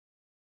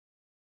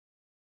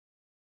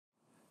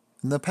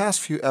In the past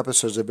few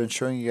episodes, I've been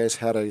showing you guys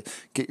how to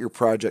get your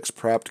projects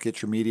prepped,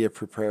 get your media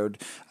prepared,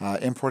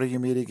 importing your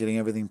media, getting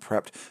everything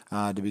prepped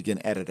to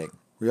begin editing.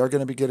 We are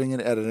going to be getting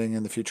into editing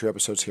in the future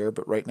episodes here,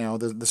 but right now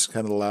this is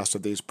kind of the last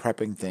of these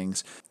prepping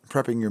things,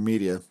 prepping your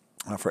media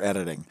for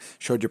editing.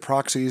 Showed you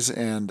proxies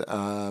and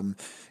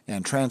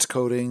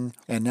transcoding,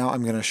 and now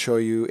I'm going to show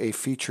you a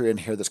feature in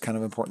here that's kind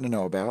of important to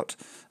know about.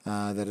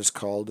 That is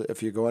called,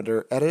 if you go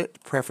under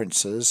Edit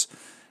Preferences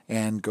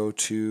and go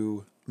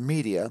to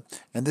Media,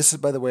 and this is,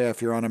 by the way, if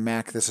you're on a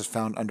Mac, this is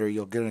found under,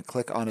 you'll get a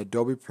click on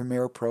Adobe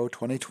Premiere Pro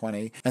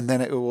 2020, and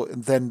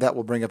then that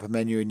will bring up a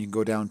menu, and you can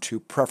go down to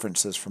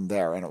Preferences from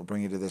there, and it will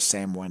bring you to the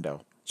same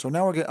window. So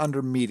now we're getting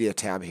under Media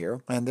tab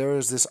here, and there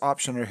is this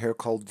option right here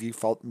called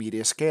Default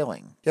Media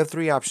Scaling. You have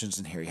three options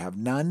in here. You have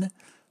None,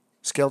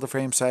 Scale to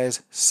frame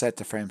size, set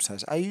to frame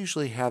size. I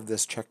usually have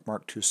this check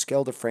mark to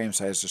scale to frame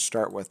size to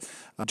start with,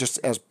 just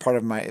as part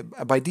of my,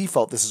 by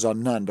default this is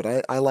on none, but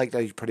I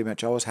pretty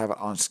much always have it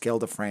on scale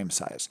to frame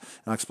size.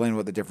 And I'll explain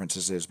what the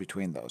differences is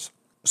between those.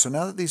 So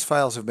now that these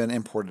files have been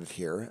imported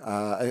here,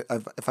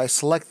 if I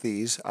select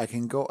these, I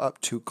can go up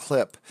to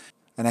Clip,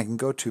 and I can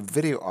go to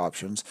Video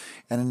Options,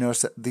 and I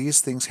notice that these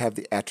things have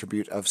the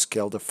attribute of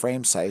scale to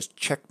frame size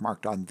check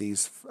marked on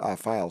these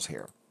files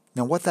here.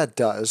 Now what that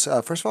does,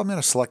 first of all, I'm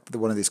going to select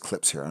one of these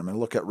clips here. I'm going to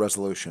look at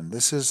resolution.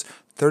 This is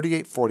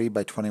 3840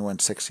 by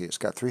 2160. It's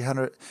got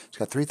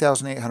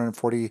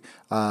 3,840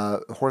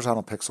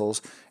 horizontal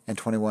pixels and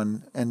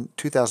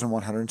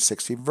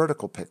 2,160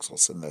 vertical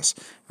pixels in this,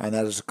 and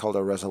that is called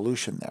a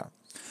resolution there.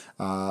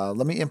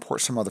 Let me import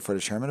some other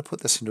footage here. I'm going to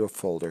put this into a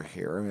folder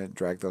here. I'm going to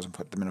drag those and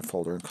put them in a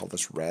folder and call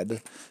this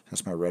red.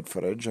 That's my red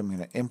footage. I'm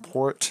going to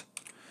import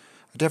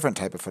a different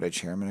type of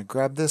footage here. I'm going to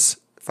grab this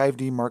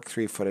 5D Mark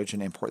III footage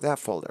and import that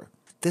folder.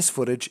 This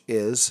footage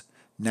is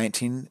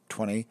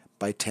 1920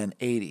 by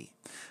 1080.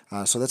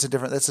 So that's a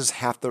different, this is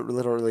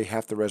literally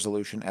half the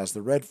resolution as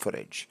the red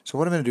footage. So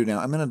what I'm going to do now,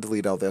 I'm going to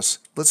delete all this.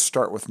 Let's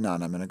start with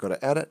none. I'm going to go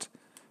to Edit,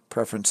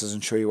 Preferences,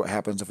 and show you what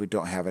happens if we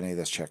don't have any of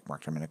this check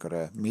marked. I'm going to go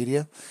to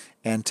Media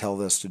and tell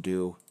this to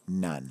do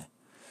none.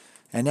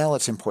 And now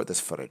let's import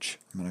this footage.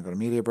 I'm going to go to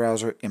Media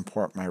Browser,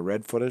 import my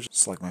red footage,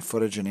 select my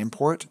footage and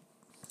import,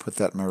 put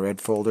that in my red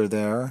folder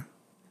there.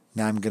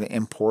 Now I'm going to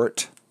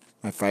import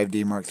my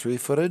 5D Mark III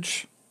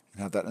footage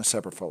and have that in a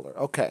separate folder.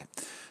 Okay,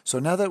 so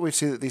now that we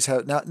see that these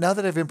have, now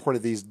that I've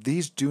imported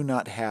these do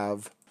not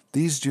have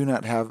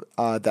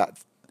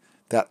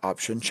that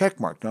option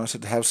checkmarked. Notice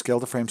it has scale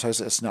to frame size.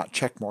 It's not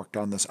checkmarked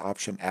on this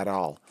option at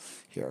all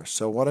here.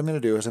 So what I'm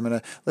going to do is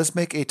let's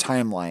make a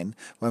timeline.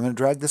 Well, I'm going to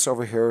drag this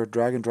over here,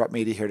 drag and drop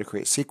media here to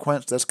create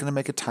sequence. That's going to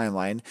make a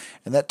timeline,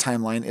 and that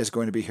timeline is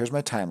going to be, here's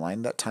my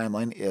timeline. That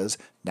timeline is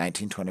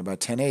 1920 by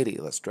 1080.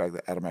 Let's drag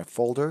that out of my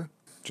folder.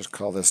 Just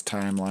call this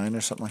timeline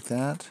or something like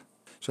that.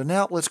 So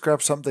now let's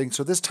grab something.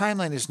 So this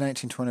timeline is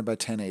 1920 by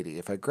 1080.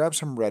 If I grab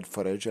some red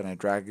footage and I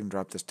drag and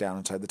drop this down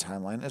inside the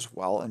timeline as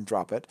well and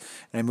drop it,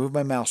 and I move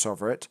my mouse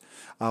over it,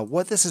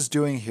 what this is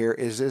doing here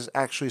is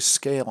actually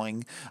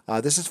scaling.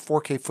 This is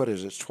 4K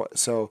footage.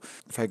 So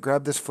if I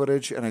grab this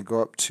footage and I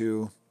go up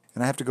to,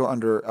 and I have to go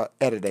under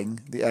editing,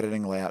 the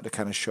editing layout to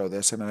kind of show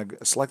this. I'm going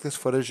to select this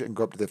footage and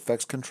go up to the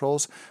effects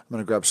controls. I'm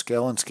going to grab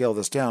scale and scale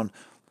this down.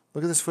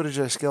 Look at this footage,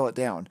 I scale it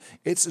down.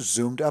 It's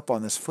zoomed up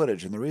on this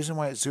footage, and the reason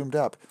why it's zoomed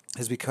up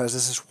is because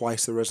this is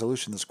twice the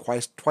resolution. This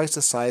is twice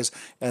the size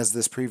as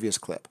this previous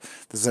clip.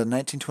 This is a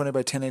 1920 by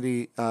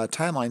 1080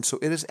 timeline, so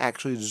it is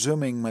actually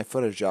zooming my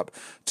footage up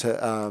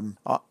to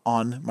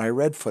on my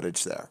red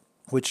footage there,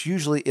 which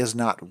usually is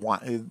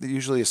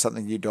usually is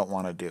something you don't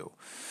want to do.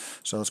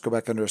 So let's go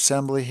back under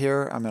Assembly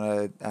here. I'm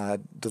going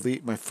to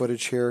delete my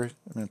footage here.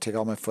 I'm going to take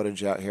all my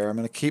footage out here. I'm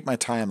going to keep my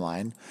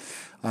timeline,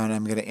 and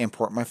I'm going to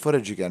import my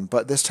footage again.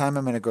 But this time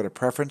I'm going to go to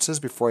Preferences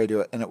before I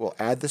do it, and it will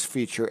add this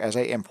feature as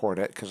I import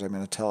it, because I'm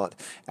going to tell it,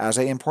 as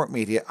I import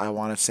media, I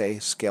want to say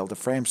scale to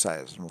frame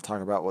size. And we'll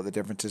talk about what the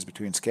difference is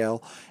between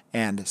scale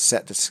and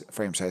set to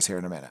frame size here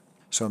in a minute.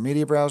 So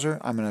Media Browser,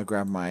 I'm going to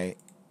grab my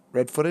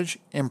red footage,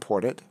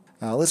 import it.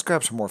 Let's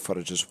grab some more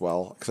footage as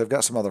well, because I've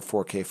got some other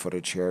 4K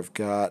footage here. I'm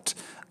going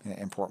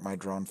to import my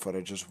drone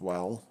footage as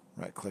well.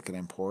 Right click and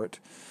import.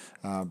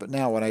 But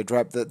now when I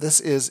drop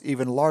this is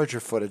even larger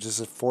footage. This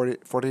is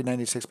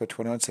 4096 by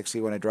 2160.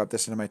 When I drop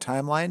this into my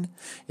timeline,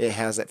 it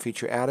has that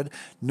feature added.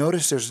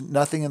 Notice there's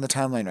nothing in the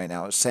timeline right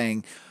now. It's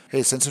saying,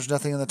 hey, since there's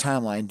nothing in the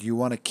timeline, do you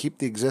want to keep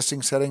the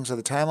existing settings of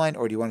the timeline,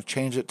 or do you want to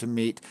change it to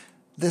meet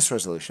this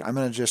resolution? I'm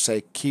going to just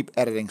say keep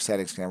editing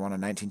settings. I want a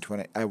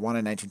 1920 by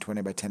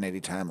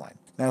 1080 timeline.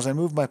 Now as I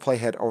move my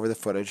playhead over the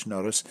footage,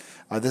 notice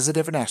this is a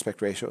different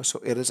aspect ratio, so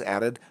it has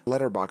added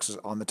letterboxes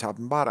on the top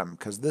and bottom,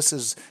 because this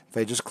is, if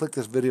I just click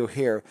this video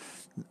here,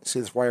 see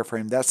this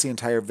wireframe, that's the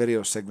entire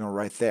video signal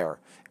right there,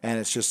 and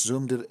it's just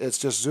zoomed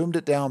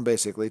it down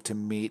basically to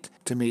meet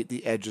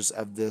the edges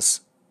of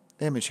this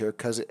image here,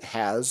 because it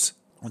has,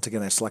 once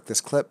again, I select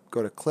this clip,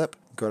 go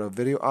to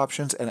Video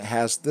Options, and it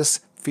has this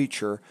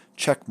feature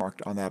check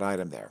marked on that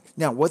item there.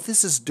 Now, what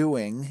this is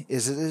doing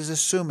is it is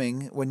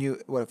assuming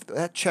if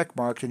that check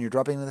marked and you're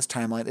dropping in this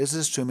timeline, is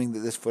assuming that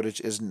this footage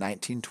is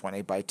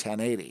 1920 by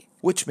 1080,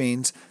 which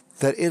means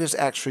that it is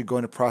actually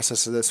going to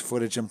process this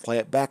footage and play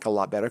it back a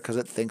lot better because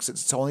it thinks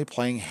it's only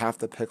playing half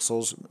the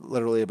pixels,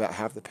 literally about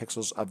half the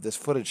pixels of this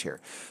footage here.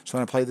 So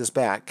when I play this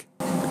back,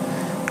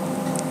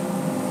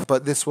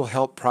 but this will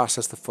help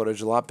process the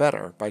footage a lot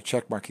better by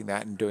check marking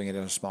that and doing it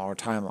in a smaller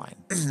timeline.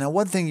 Now,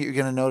 one thing you're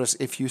going to notice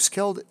if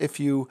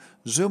you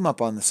zoom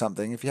up on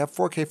something, if you have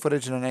 4K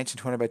footage in a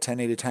 1920 by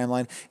 1080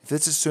 timeline, if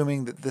it's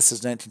assuming that this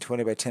is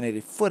 1920 by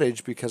 1080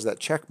 footage because of that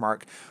check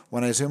mark,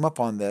 when I zoom up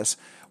on this,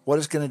 what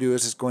it's going to do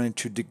is it's going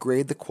to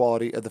degrade the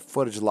quality of the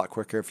footage a lot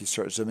quicker if you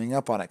start zooming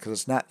up on it because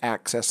it's not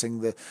accessing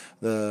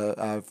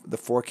the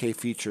 4K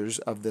features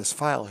of this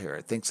file here.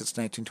 It thinks it's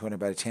 1920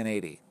 by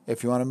 1080.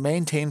 If you want to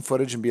maintain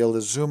footage and be able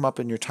to zoom up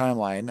in your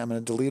timeline, I'm going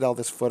to delete all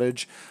this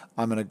footage.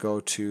 I'm going to go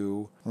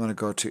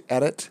to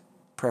Edit,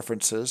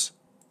 Preferences,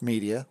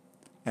 Media,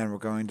 and we're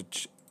going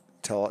to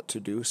tell it to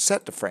do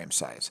set to frame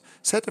size.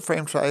 Set to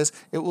frame size,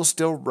 it will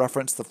still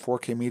reference the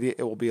 4K media.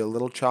 It will be a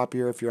little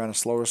choppier if you're on a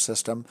slower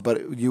system,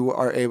 but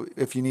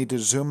if you need to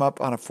zoom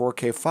up on a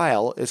 4K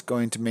file, it's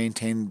going to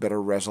maintain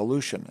better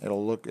resolution.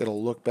 It'll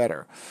look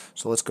better.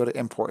 So let's go to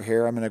import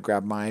here. I'm going to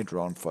grab my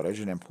drone footage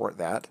and import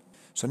that.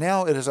 So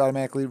now it is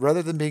automatically,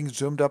 rather than being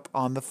zoomed up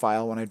on the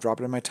file when I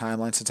drop it in my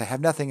timeline, since I have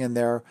nothing in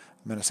there,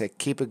 I'm going to say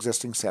keep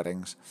existing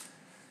settings.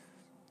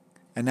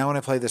 And now when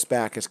I play this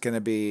back, it's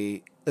going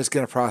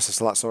to process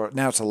a lot slower.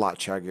 Now it's a lot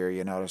chuggier.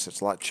 You notice it's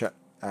a lot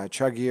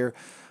chuggier.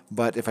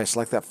 But if I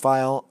select that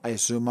file, I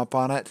zoom up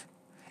on it,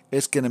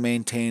 it's going to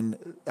maintain,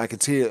 I can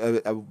see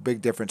a big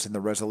difference in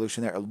the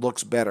resolution there. It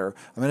looks better.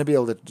 I'm going to be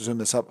able to zoom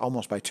this up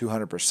almost by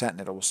 200%,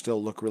 and it will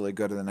still look really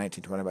good in the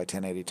 1920 by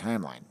 1080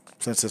 timeline,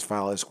 since this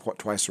file is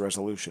twice the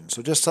resolution.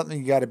 So just something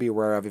you got to be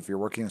aware of if you're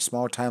working in a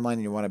smaller timeline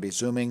and you want to be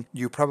zooming.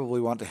 You probably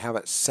want to have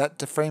it set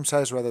to frame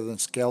size rather than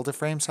scale to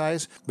frame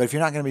size. But if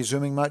you're not going to be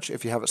zooming much,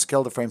 if you have it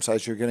scaled to frame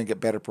size, you're going to get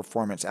better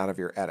performance out of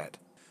your edit.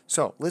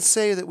 So let's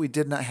say that we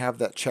did not have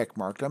that check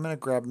marked. I'm going to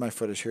grab my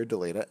footage here,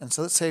 delete it. And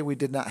so let's say we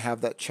did not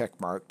have that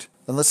check marked.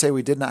 And let's say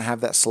we did not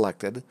have that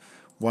selected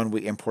when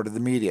we imported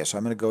the media. So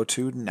I'm going to go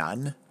to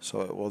none.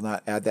 So it will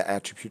not add that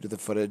attribute to the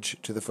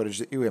footage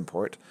that you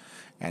import.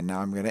 And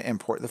now I'm going to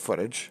import the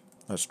footage.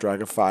 Let's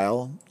drag a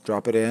file,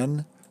 drop it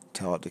in,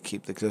 tell it to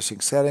keep the existing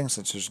settings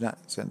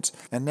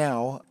and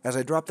now as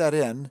I drop that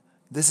in,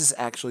 this is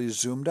actually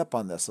zoomed up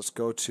on this. Let's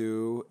go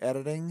to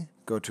Editing,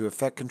 go to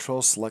Effect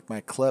Control, select my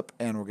clip,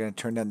 and we're going to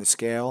turn down the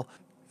scale.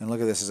 And look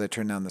at this as I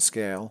turn down the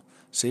scale.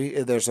 See,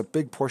 there's a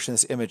big portion of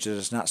this image that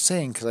is not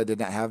seeing because I did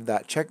not have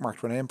that check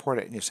marked when I import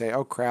it. And you say,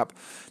 oh crap,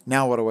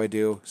 now what do I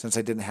do since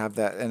I didn't have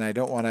that? And I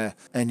don't want to,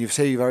 and you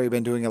say you've already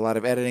been doing a lot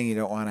of editing, you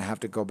don't want to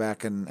have to go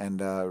back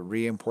and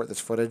re-import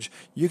this footage.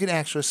 You can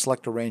actually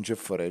select a range of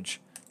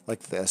footage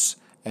like this,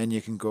 and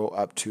you can go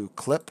up to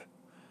Clip,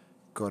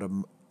 go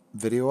to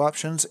Video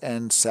Options,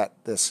 and set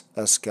this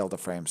as scale to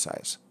frame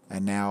size.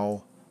 And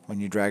now when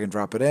you drag and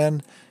drop it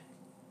in,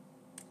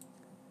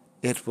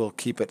 it will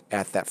keep it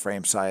at that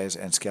frame size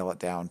and scale it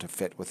down to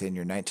fit within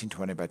your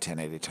 1920 by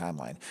 1080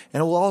 timeline.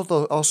 And it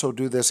will also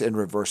do this in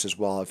reverse as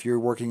well. If you're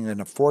working in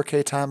a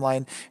 4K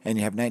timeline and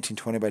you have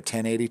 1920 by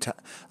 1080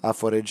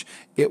 footage,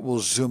 it will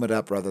zoom it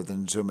up rather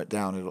than zoom it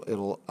down.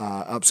 It'll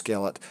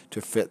upscale it to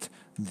fit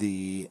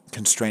the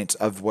constraints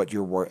of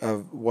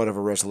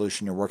whatever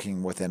resolution you're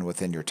working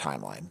within your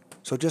timeline.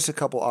 So just a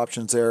couple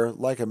options there.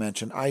 Like I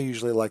mentioned, I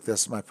usually like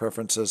this. My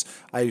preferences,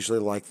 I usually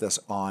like this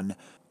on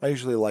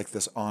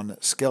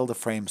scale to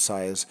frame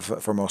size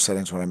for most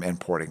settings when I'm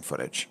importing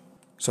footage.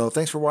 So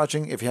thanks for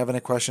watching. If you have any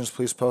questions,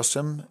 please post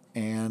them,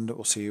 and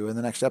we'll see you in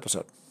the next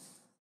episode.